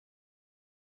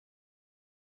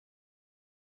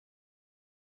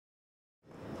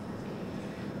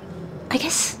I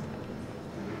guess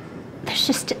there's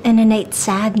just an innate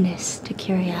sadness to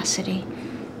curiosity.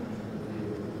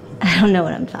 I don't know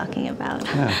what I'm talking about.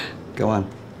 Yeah, go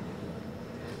on.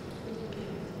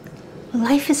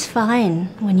 Life is fine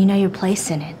when you know your place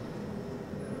in it.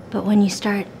 But when you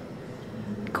start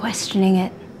questioning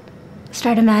it,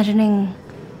 start imagining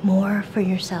more for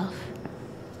yourself,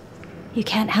 you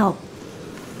can't help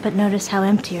but notice how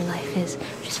empty your life is,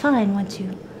 which is fine once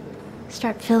you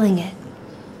start filling it.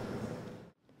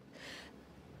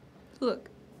 Look,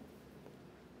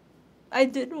 I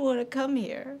didn't want to come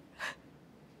here.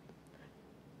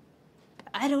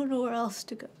 I don't know where else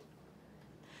to go.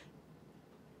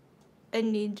 I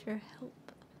need your help.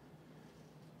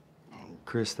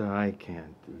 Krista, I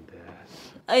can't do that.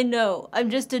 I know.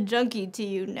 I'm just a junkie to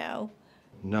you now.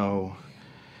 No.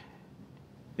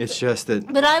 It's just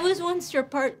that... But I was once your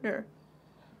partner.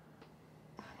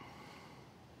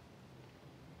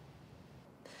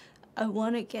 I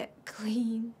want to get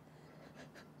clean.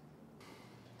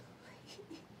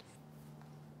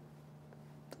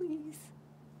 Please.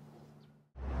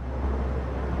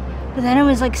 But then it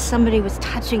was like somebody was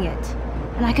touching it,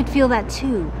 and I could feel that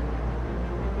too.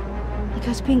 Like I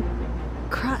was being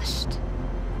crushed.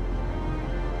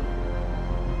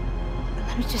 And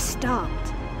then it just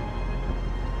stopped.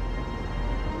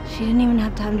 She didn't even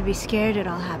have time to be scared. It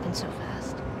all happened so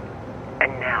fast.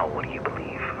 And now, what do you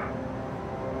believe?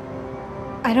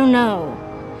 I don't know.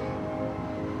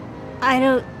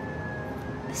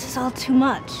 This is all too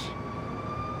much.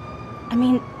 I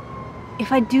mean,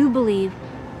 if I do believe,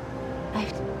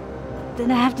 then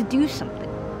I have to do something.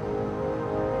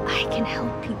 I can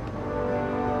help people.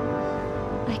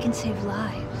 I can save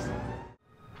lives.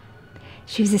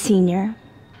 She was a senior,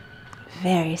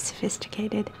 very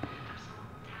sophisticated.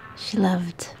 She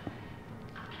loved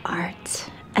art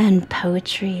and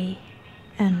poetry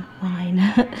and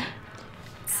wine.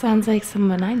 Sounds like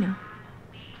someone I know.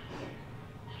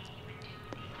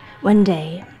 One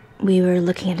day, we were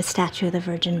looking at a statue of the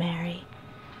Virgin Mary.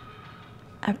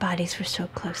 Our bodies were so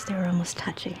close, they were almost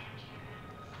touching.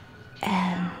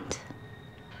 And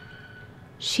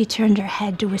she turned her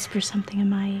head to whisper something in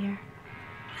my ear,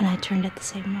 and I turned at the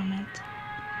same moment.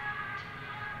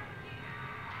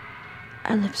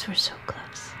 Our lips were so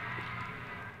close.